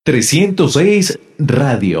306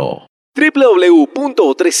 Radio.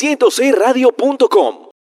 www.306radio.com.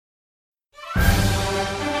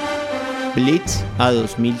 Blitz a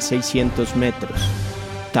 2.600 metros.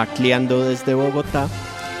 Tacleando desde Bogotá.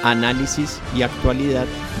 Análisis y actualidad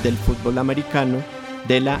del fútbol americano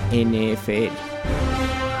de la NFL.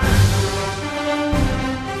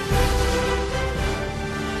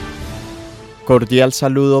 Cordial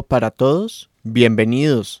saludo para todos.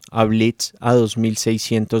 Bienvenidos a Blitz a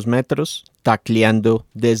 2.600 metros. Tacleando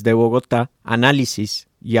desde Bogotá. Análisis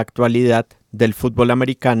y actualidad del fútbol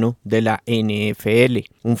americano de la NFL.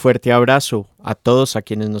 Un fuerte abrazo a todos a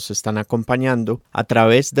quienes nos están acompañando a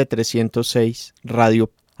través de 306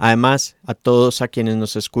 Radio. Además, a todos a quienes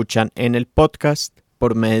nos escuchan en el podcast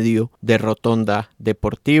por medio de Rotonda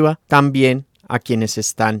Deportiva. También a quienes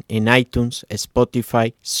están en iTunes,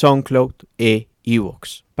 Spotify, SoundCloud e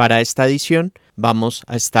iVoox. Para esta edición vamos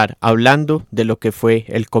a estar hablando de lo que fue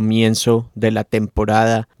el comienzo de la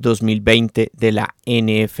temporada 2020 de la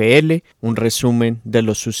NFL, un resumen de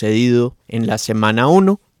lo sucedido en la semana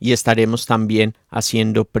 1 y estaremos también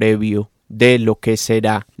haciendo previo de lo que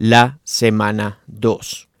será la semana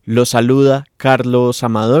 2. Los saluda Carlos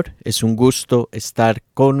Amador, es un gusto estar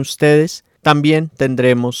con ustedes. También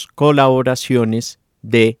tendremos colaboraciones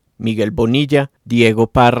de Miguel Bonilla, Diego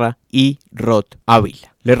Parra y Rod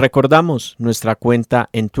Ávila. Les recordamos nuestra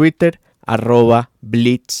cuenta en Twitter,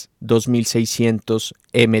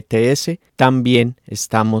 @Blitz2600MTS. También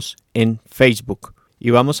estamos en Facebook.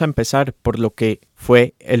 Y vamos a empezar por lo que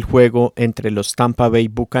fue el juego entre los Tampa Bay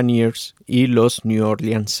Buccaneers y los New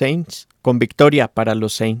Orleans Saints, con victoria para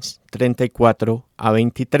los Saints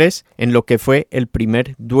 34-23, en lo que fue el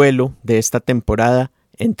primer duelo de esta temporada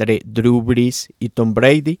entre Drew Brees y Tom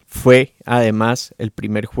Brady. Fue además el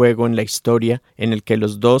primer juego en la historia en el que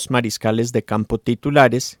los dos mariscales de campo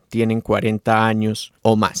titulares tienen 40 años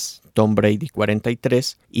o más. Tom Brady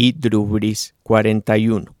 43 y Drew Brees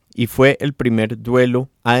 41. Y fue el primer duelo,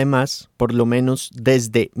 además, por lo menos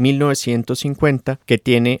desde 1950, que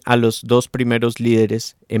tiene a los dos primeros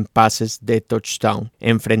líderes en pases de touchdown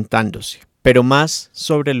enfrentándose. Pero más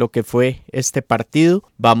sobre lo que fue este partido,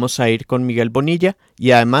 vamos a ir con Miguel Bonilla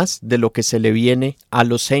y además de lo que se le viene a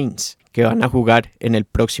los Saints, que van a jugar en el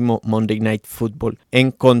próximo Monday Night Football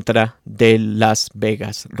en contra de Las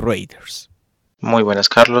Vegas Raiders. Muy buenas,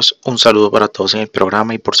 Carlos. Un saludo para todos en el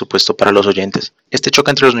programa y por supuesto para los oyentes. Este choque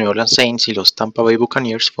entre los New Orleans Saints y los Tampa Bay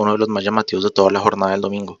Buccaneers fue uno de los más llamativos de toda la jornada del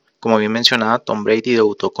domingo. Como bien mencionada, Tom Brady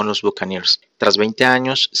debutó con los Buccaneers. Tras 20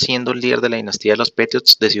 años siendo el líder de la dinastía de los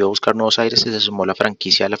Patriots, decidió buscar nuevos aires y se sumó a la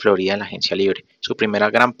franquicia de la Florida en la agencia libre. Su primera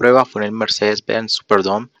gran prueba fue en el Mercedes-Benz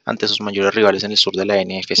Superdome ante sus mayores rivales en el sur de la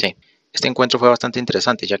NFC. Este encuentro fue bastante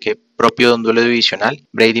interesante, ya que, propio de un duelo divisional,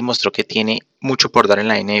 Brady mostró que tiene mucho por dar en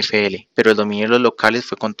la NFL, pero el dominio de los locales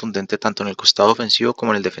fue contundente tanto en el costado ofensivo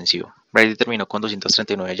como en el defensivo. Brady terminó con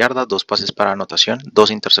 239 yardas, 2 pases para anotación,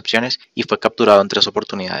 2 intercepciones y fue capturado en 3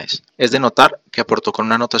 oportunidades. Es de notar que aportó con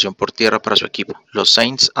una anotación por tierra para su equipo. Los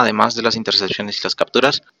Saints, además de las intercepciones y las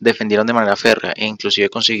capturas, defendieron de manera férrea e inclusive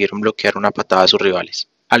consiguieron bloquear una patada de sus rivales.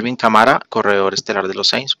 Alvin Kamara, corredor estelar de los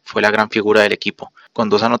Saints, fue la gran figura del equipo, con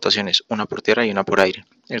 2 anotaciones, una por tierra y una por aire.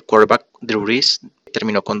 El quarterback Drew Brees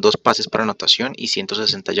terminó con 2 pases para anotación y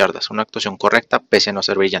 160 yardas, una actuación correcta pese a no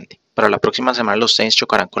ser brillante. Para la próxima semana los Saints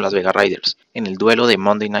chocarán con las Vegas Raiders en el duelo de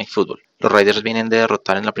Monday Night Football. Los Raiders vienen de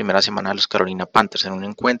derrotar en la primera semana a los Carolina Panthers en un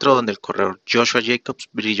encuentro donde el corredor Joshua Jacobs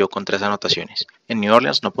brilló con 3 anotaciones. En New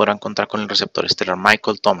Orleans no podrán contar con el receptor estelar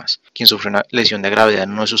Michael Thomas, quien sufrió una lesión de gravedad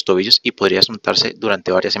en uno de sus tobillos y podría asuntarse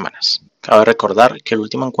durante varias semanas. Cabe recordar que el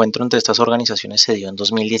último encuentro entre estas organizaciones se dio en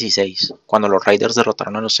 2016, cuando los Raiders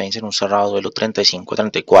derrotaron a los Saints en un cerrado duelo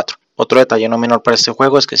 35-34. Otro detalle no menor para este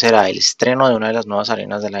juego es que será el estreno de una de las nuevas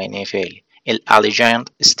arenas de la NFL, el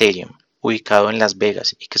Allegiant Stadium, ubicado en Las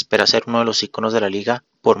Vegas y que espera ser uno de los íconos de la liga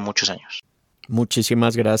por muchos años.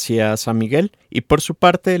 Muchísimas gracias a Miguel. Y por su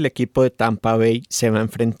parte, el equipo de Tampa Bay se va a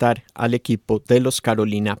enfrentar al equipo de los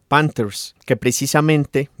Carolina Panthers, que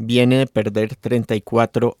precisamente viene de perder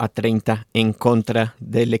 34-30 en contra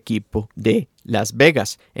del equipo de Las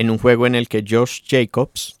Vegas, en un juego en el que Josh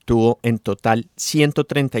Jacobs tuvo en total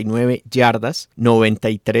 139 yardas,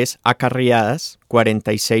 93 acarreadas,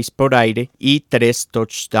 46 por aire y 3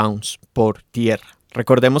 touchdowns por tierra.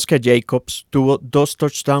 Recordemos que Jacobs tuvo 2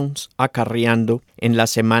 touchdowns acarreando en la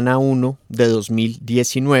semana 1 de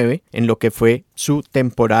 2019, en lo que fue su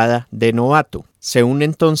temporada de novato. Se une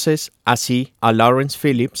entonces así a Lawrence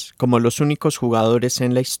Phillips como los únicos jugadores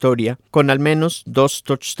en la historia con al menos 2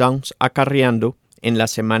 touchdowns acarreando en la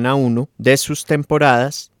semana 1 de sus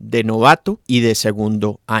temporadas de novato y de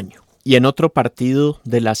segundo año. Y en otro partido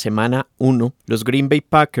de la semana 1, los Green Bay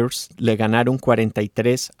Packers le ganaron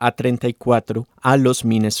 43-34 a los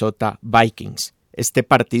Minnesota Vikings. Este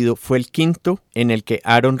partido fue el quinto en el que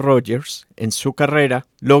Aaron Rodgers, en su carrera,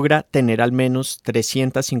 logra tener al menos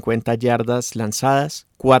 350 yardas lanzadas,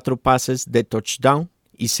 4 pases de touchdown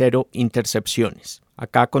y 0 intercepciones.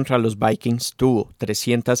 Acá contra los Vikings tuvo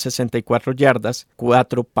 364 yardas,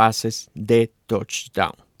 4 pases de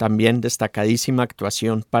touchdown. También destacadísima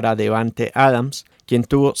actuación para Davante Adams, quien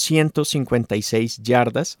tuvo 156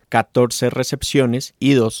 yardas, 14 recepciones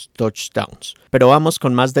y 2 touchdowns. Pero vamos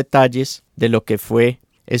con más detalles de lo que fue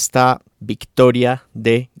esta victoria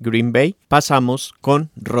de Green Bay. Pasamos con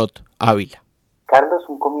Rod Ávila. Carlos,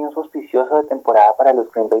 un comienzo auspicioso de temporada para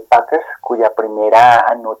los Green Bay Packers, cuya primera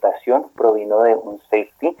anotación provino de un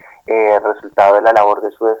safety, resultado de la labor de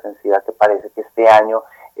su defensiva, que parece que este año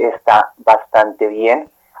está bastante bien.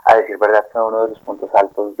 A decir verdad, fue uno de los puntos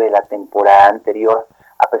altos de la temporada anterior,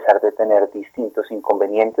 a pesar de tener distintos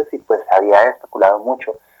inconvenientes, y pues había especulado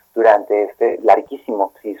mucho durante este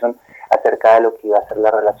larguísimo season acerca de lo que iba a ser la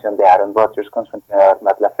relación de Aaron Rodgers con su entrenador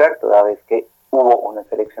Matt LaFleur, toda vez que hubo una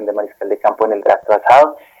selección de mariscal de campo en el draft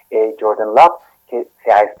pasado, Jordan Love, que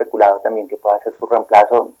se ha especulado también que pueda ser su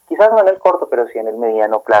reemplazo, quizás no en el corto, pero sí en el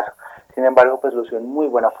mediano plazo. Sin embargo, pues lució en muy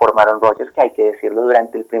buena forma Aaron Rodgers, que hay que decirlo,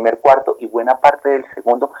 durante el primer cuarto y buena parte del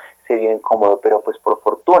segundo se vio incómodo, pero pues por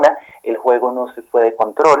fortuna el juego no se fue de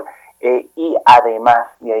control, y además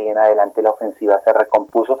de ahí en adelante la ofensiva se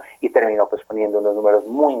recompuso y terminó pues poniendo unos números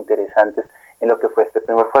muy interesantes en lo que fue este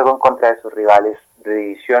primer juego en contra de sus rivales de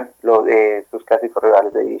división, sus clásicos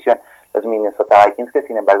rivales de división, los Minnesota Vikings, que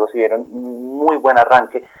sin embargo se vieron muy buen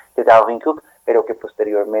arranque de Dalvin Cook, pero que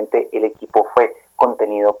posteriormente el equipo fue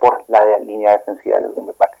contenido por la línea defensiva de los Green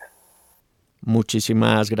Bay Packers.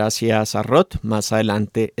 Muchísimas gracias a Rod. Más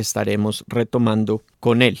adelante estaremos retomando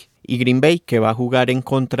con él. Y Green Bay, que va a jugar en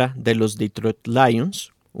contra de los Detroit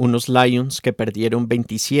Lions, unos Lions que perdieron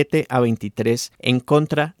 27-23 en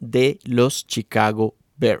contra de los Chicago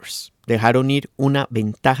Bears. Dejaron ir una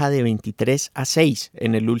ventaja de 23-6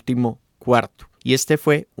 en el último cuarto. Y este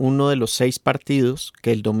fue uno de los 6 partidos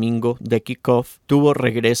que el domingo de kickoff tuvo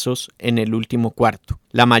regresos en el último cuarto.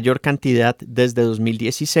 La mayor cantidad desde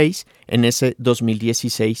 2016, en ese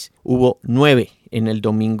 2016 hubo 9 en el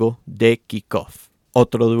domingo de kickoff.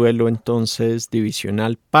 Otro duelo entonces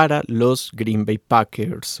divisional para los Green Bay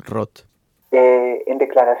Packers, Rod. En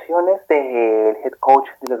declaraciones del head coach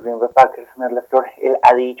de los Green Bay Packers, Matt LaFleur, él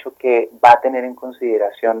ha dicho que va a tener en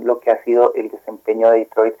consideración lo que ha sido el desempeño de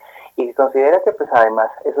Detroit y que considera que pues además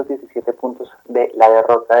esos 17 puntos de la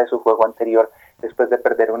derrota de su juego anterior después de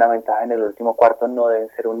perder una ventaja en el último cuarto no deben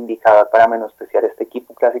ser un indicador para menospreciar este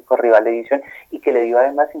equipo clásico rival de división, y que le dio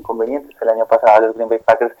además inconvenientes el año pasado a los Green Bay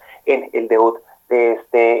Packers en el debut de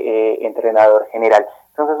este entrenador general.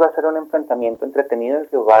 Entonces va a ser un enfrentamiento entretenido en el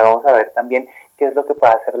que vamos a ver también qué es lo que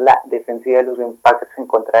puede hacer la defensiva de los Green Bay Packers en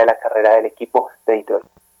contra de la carrera del equipo de Detroit.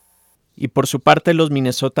 Y por su parte los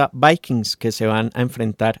Minnesota Vikings, que se van a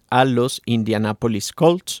enfrentar a los Indianapolis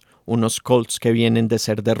Colts, unos Colts que vienen de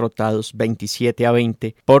ser derrotados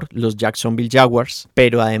 27-20 por los Jacksonville Jaguars,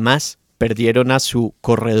 pero además perdieron a su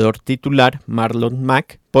corredor titular Marlon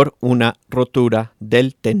Mack por una rotura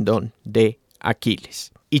del tendón de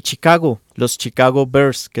Aquiles. Y Chicago, los Chicago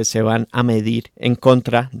Bears, que se van a medir en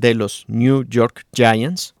contra de los New York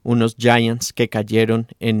Giants, unos Giants que cayeron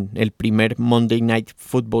en el primer Monday Night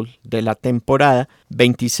Football de la temporada,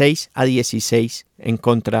 26-16 en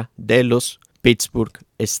contra de los Pittsburgh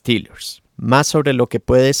Steelers. Más sobre lo que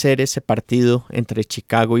puede ser ese partido entre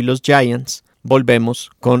Chicago y los Giants, volvemos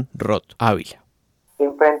con Rod Ávila.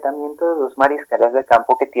 Enfrentamiento de dos mariscales de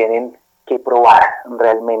campo que tienen que probar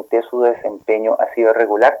realmente su desempeño ha sido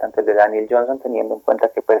regular, tanto el de Daniel Johnson, teniendo en cuenta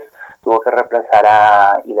que pues tuvo que reemplazar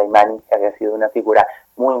a Eli Manning, que había sido una figura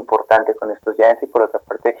muy importante con estos Giants, y por otra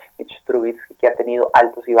parte Mitch Trubisky, que ha tenido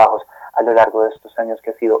altos y bajos a lo largo de estos años,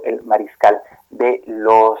 que ha sido el mariscal de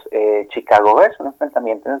los Chicago Bears, un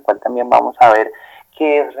enfrentamiento en el cual también vamos a ver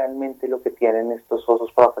qué es realmente lo que tienen estos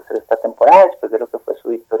osos para ofrecer esta temporada, después de lo que fue su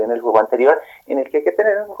victoria en el juego anterior, en el que hay que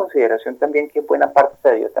tener en consideración también que buena parte se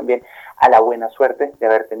debió también a la buena suerte de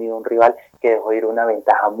haber tenido un rival que dejó ir una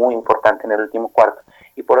ventaja muy importante en el último cuarto.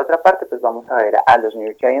 Y por otra parte, pues vamos a ver a los New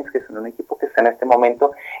York Giants, que son un equipo que está en este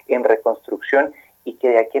momento en reconstrucción y que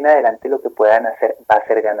de aquí en adelante lo que puedan hacer va a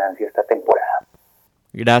ser ganancia esta temporada.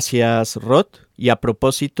 Gracias, Rod. Y a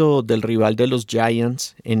propósito del rival de los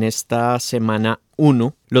Giants en esta semana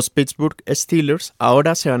 1, los Pittsburgh Steelers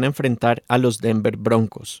ahora se van a enfrentar a los Denver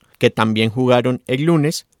Broncos, que también jugaron el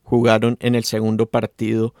lunes, jugaron en el segundo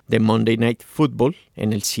partido de Monday Night Football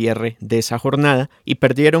en el cierre de esa jornada y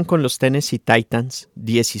perdieron con los Tennessee Titans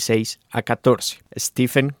 16-14.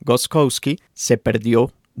 Stephen Gostkowski se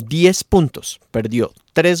perdió 10 puntos, perdió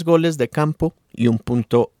 3 goles de campo y un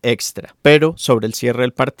punto extra, pero sobre el cierre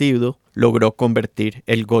del partido logró convertir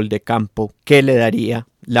el gol de campo que le daría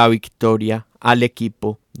la victoria al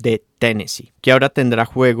equipo de Tennessee, que ahora tendrá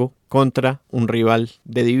juego contra un rival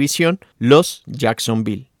de división, los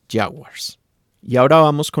Jacksonville Jaguars. Y ahora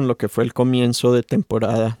vamos con lo que fue el comienzo de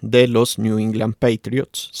temporada de los New England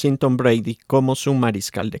Patriots, sin Tom Brady como su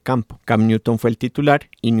mariscal de campo. Cam Newton fue el titular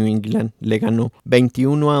y New England le ganó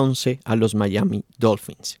 21-11 a los Miami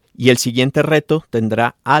Dolphins. Y el siguiente reto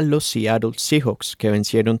tendrá a los Seattle Seahawks, que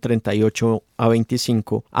vencieron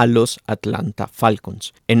 38-25 a los Atlanta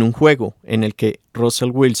Falcons, en un juego en el que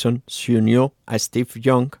Russell Wilson se unió a Steve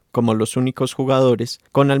Young como los únicos jugadores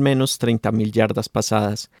con al menos 30,000 yardas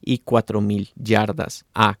pasadas y 4,000 yardas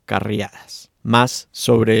acarreadas. Más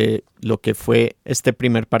sobre lo que fue este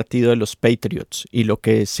primer partido de los Patriots y lo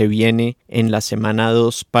que se viene en la semana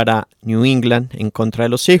 2 para New England en contra de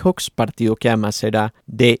los Seahawks, partido que además será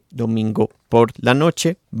de domingo por la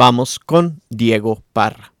noche. Vamos con Diego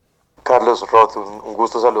Parra. Carlos Roth, un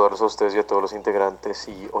gusto saludarlos a ustedes y a todos los integrantes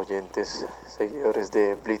y oyentes, seguidores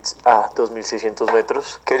de Blitz a 2.600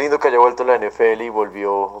 metros. Qué lindo que haya vuelto la NFL y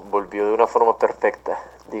volvió de una forma perfecta.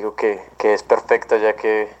 Digo que es perfecta ya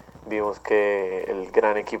que vimos que el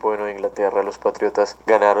gran equipo de Nueva Inglaterra, los Patriotas,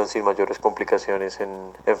 ganaron sin mayores complicaciones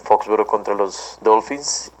en Foxborough contra los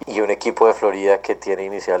Dolphins, y un equipo de Florida que tiene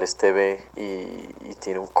iniciales TB y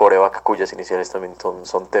tiene un quarterback cuyas iniciales también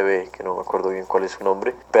son TB, que no me acuerdo bien cuál es su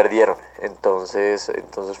nombre, perdieron. Entonces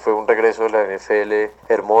fue un regreso de la NFL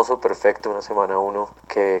hermoso, perfecto, una semana 1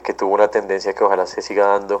 que tuvo una tendencia que ojalá se siga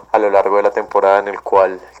dando a lo largo de la temporada, en el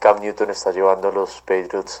cual Cam Newton está llevando a los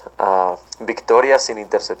Patriots a victorias sin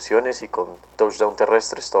intercepción y con touchdown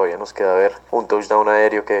terrestres. Todavía nos queda ver un touchdown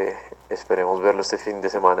aéreo que esperemos verlo este fin de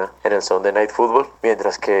semana en el Sunday Night Football,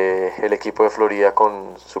 mientras que el equipo de Florida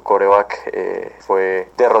con su quarterback fue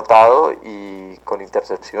derrotado y con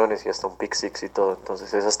intercepciones y hasta un pick six y todo.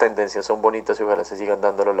 Entonces esas tendencias son bonitas y ojalá se sigan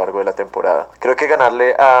dando a lo largo de la temporada. Creo que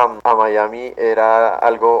ganarle a Miami era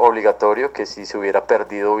algo obligatorio, que si se hubiera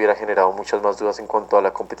perdido hubiera generado muchas más dudas en cuanto a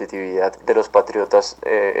la competitividad de los Patriotas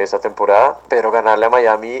esa temporada, pero ganarle a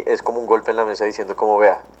Miami es como un golpe en la mesa diciendo como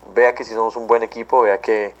vea que si somos un buen equipo, vea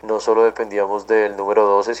que no solo dependíamos del número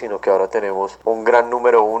 12, sino que ahora tenemos un gran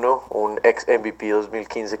número 1, un ex MVP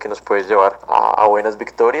 2015 que nos puede llevar a buenas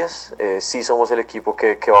victorias. Sí somos el equipo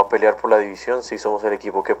que va a pelear por la división, sí somos el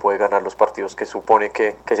equipo que puede ganar los partidos que supone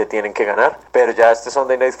que se tienen que ganar, pero ya este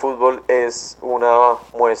Sunday Night Football es una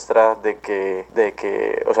muestra de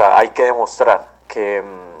que o sea, hay que demostrar que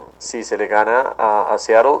si se le gana a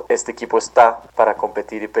Seattle, este equipo está para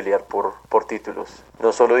competir y pelear por títulos,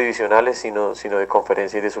 no solo divisionales, sino de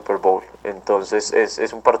conferencia y de Super Bowl. Entonces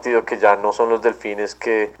es un partido que ya no son los Delfines,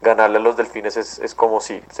 que ganarle a los Delfines es como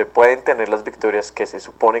si se pueden tener las victorias que se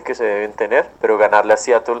supone que se deben tener, pero ganarle a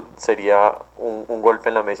Seattle sería un golpe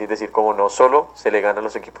en la mesa y decir como no solo se le gana a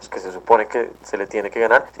los equipos que se supone que se le tiene que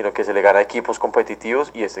ganar, sino que se le gana a equipos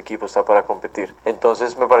competitivos y este equipo está para competir.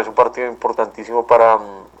 Entonces me parece un partido importantísimo para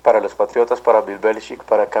los Patriotas, para Bill Belichick,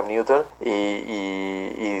 para Cam Newton,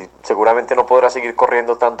 y seguramente no podrá seguir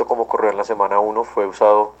corriendo tanto como corrió en la semana 1. Fue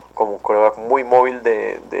usado como un quarterback muy móvil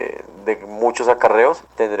de muchos acarreos.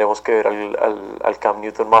 Tendremos que ver al Cam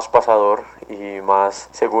Newton más pasador y más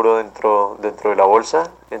seguro dentro de la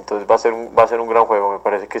bolsa. Entonces va a ser un gran juego. Me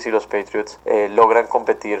parece que si los Patriots logran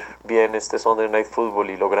competir bien este Sunday Night Football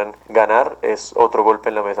y logran ganar, es otro golpe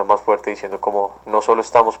en la mesa más fuerte, diciendo como no solo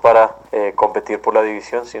estamos para competir por la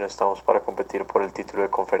división, sino estamos para competir por el título de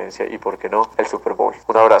conferencia y, por qué no, el Super Bowl.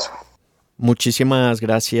 Un abrazo. Muchísimas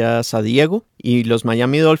gracias a Diego. Y los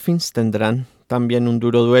Miami Dolphins tendrán también un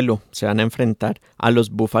duro duelo. Se van a enfrentar a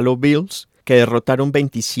los Buffalo Bills, que derrotaron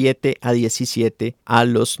 27-17 a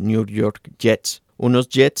los New York Jets. Unos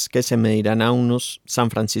Jets que se medirán a unos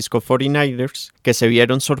San Francisco 49ers que se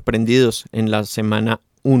vieron sorprendidos en la semana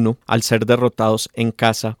 1 al ser derrotados en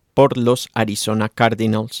casa por los Arizona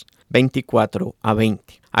Cardinals 24-20.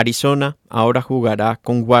 Arizona ahora jugará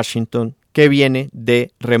con Washington, que viene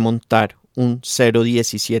de remontar un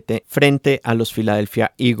 0-17 frente a los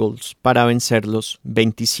Philadelphia Eagles para vencerlos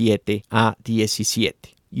 27-17.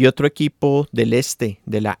 Y otro equipo del este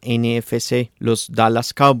de la NFC, los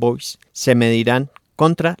Dallas Cowboys, se medirán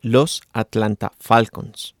contra los Atlanta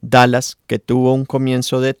Falcons. Dallas, que tuvo un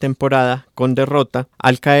comienzo de temporada con derrota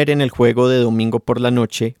al caer en el juego de domingo por la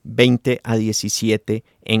noche 20-17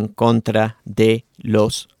 en contra de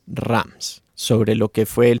los Rams. sobre lo que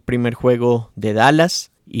fue el primer juego de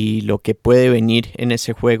Dallas y lo que puede venir en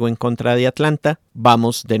ese juego en contra de Atlanta.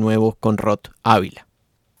 Vamos de nuevo con Rod Ávila.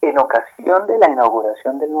 En ocasión de la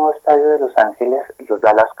inauguración del nuevo estadio de Los Ángeles, los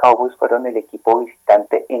Dallas Cowboys fueron el equipo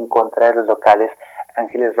visitante en contra de los locales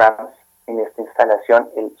Ángeles Rams en esta instalación,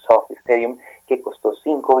 el SoFi Stadium, que costó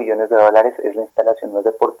 $5 billones. Es la instalación más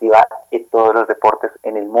deportiva de todos los deportes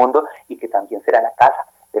en el mundo y que también será la casa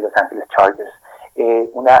de Los Ángeles Chargers.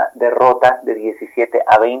 Una derrota de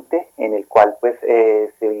 17-20 en el cual pues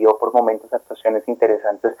se vio por momentos actuaciones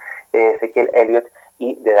interesantes de Ezekiel Elliott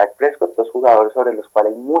y de Dak Prescott, dos jugadores sobre los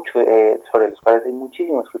cuales hay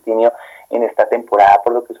muchísimo escrutinio en esta temporada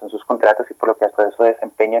por lo que son sus contratos y por lo que fue su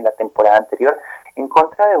desempeño en la temporada anterior, en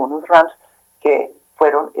contra de unos Rams que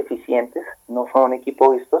fueron eficientes, no fue un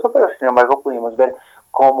equipo vistoso, pero sin embargo pudimos ver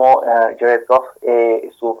cómo Jared Goff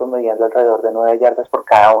estuvo promediando alrededor de 9 yardas por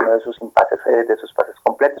cada uno de sus pases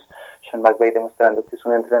completos. Sean McVay demostrando que es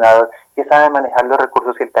un entrenador que sabe manejar los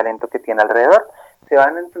recursos y el talento que tiene alrededor. Se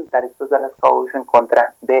van a enfrentar estos Dallas Cowboys en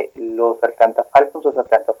contra de los Atlanta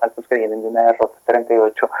Falcons que vienen de una derrota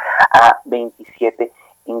 38-27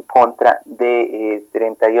 en contra de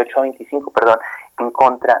 38-25, en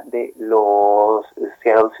contra de los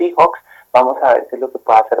Seattle Seahawks. Vamos a ver qué es lo que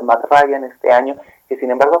puede hacer Matt Ryan este año, que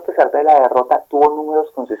sin embargo a pesar de la derrota tuvo números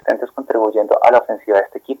consistentes contribuyendo a la ofensiva de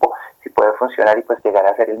este equipo, si puede funcionar y pues llegar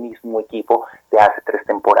a ser el mismo equipo de hace 3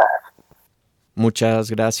 temporadas. Muchas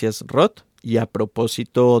gracias, Rod. Y a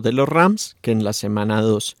propósito de los Rams, que en la semana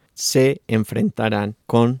 2 se enfrentarán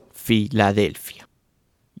con Filadelfia.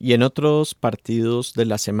 Y en otros partidos de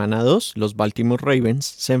la semana 2, los Baltimore Ravens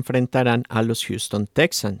se enfrentarán a los Houston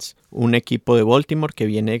Texans, un equipo de Baltimore que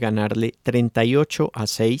viene a ganarle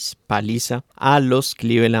 38-6 paliza a los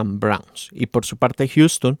Cleveland Browns. Y por su parte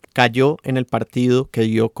Houston cayó en el partido que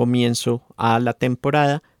dio comienzo a la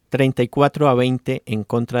temporada 34-20 en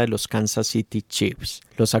contra de los Kansas City Chiefs,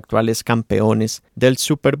 los actuales campeones del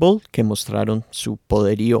Super Bowl, que mostraron su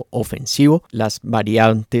poderío ofensivo, las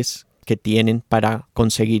variantes que tienen para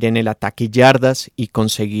conseguir en el ataque yardas y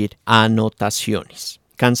conseguir anotaciones.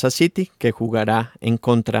 Kansas City, que jugará en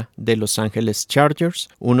contra de Los Ángeles Chargers,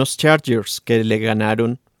 unos Chargers que le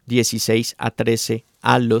ganaron 16-13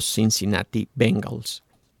 a los Cincinnati Bengals.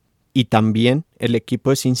 Y también el equipo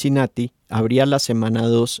de Cincinnati abría la semana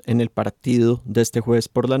 2 en el partido de este jueves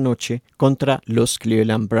por la noche contra los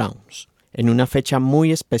Cleveland Browns, en una fecha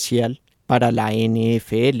muy especial para la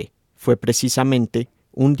NFL. Fue precisamente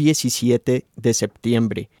un 17 de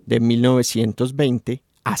septiembre de 1920,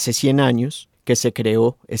 hace 100 años, que se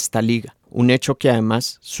creó esta liga. Un hecho que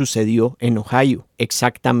además sucedió en Ohio,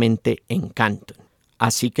 exactamente en Canton.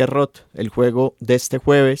 Así que Rod, el juego de este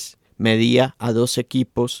jueves medía a 2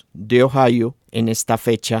 equipos de Ohio en esta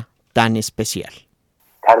fecha tan especial.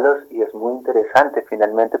 Carlos, y es muy interesante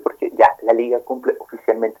finalmente porque ya la liga cumple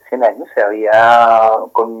oficialmente 100 años, se había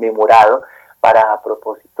conmemorado para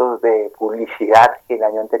propósitos de publicidad que el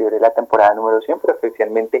año anterior era la temporada número 100, pero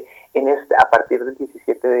oficialmente a partir del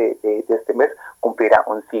 17 de este mes cumplirá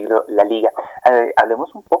un siglo la liga.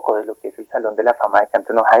 Hablemos un poco de lo que es el Salón de la Fama de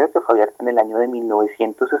Canton, Ohio, que fue abierto en el año de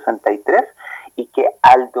 1963 y que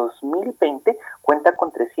al 2020 cuenta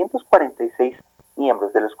con 346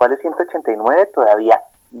 miembros, de los cuales 189 todavía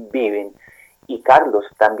viven. Y Carlos,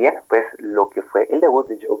 también pues lo que fue el debut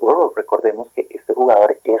de Joe Burrow, recordemos que este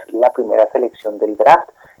jugador es la primera selección del draft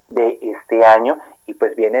de este año y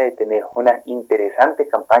pues viene de tener una interesante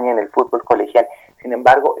campaña en el fútbol colegial. Sin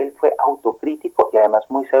embargo, él fue autocrítico y además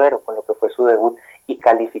muy severo con lo que fue su debut y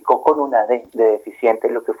calificó con una D de deficiente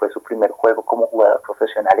lo que fue su primer juego como jugador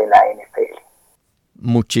profesional en la NFL.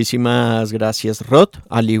 Muchísimas gracias, Rod,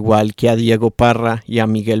 al igual que a Diego Parra y a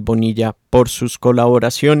Miguel Bonilla por sus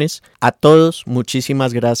colaboraciones. A todos,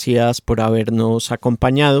 muchísimas gracias por habernos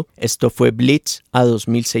acompañado. Esto fue Blitz a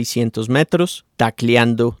 2.600 metros,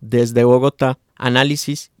 tacleando desde Bogotá,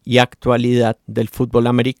 análisis y actualidad del fútbol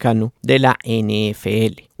americano de la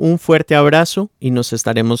NFL. Un fuerte abrazo y nos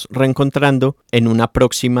estaremos reencontrando en una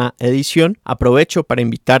próxima edición. Aprovecho para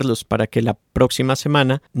invitarlos para que la próxima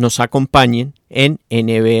semana nos acompañen en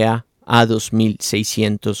NBA a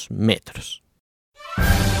 2.600 metros.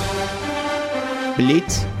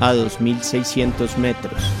 Blitz a 2.600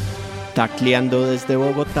 metros, tacleando desde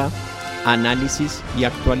Bogotá, análisis y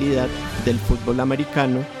actualidad del fútbol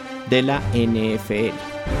americano de la NFL.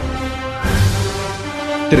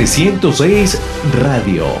 306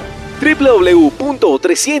 Radio.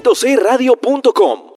 www.306radio.com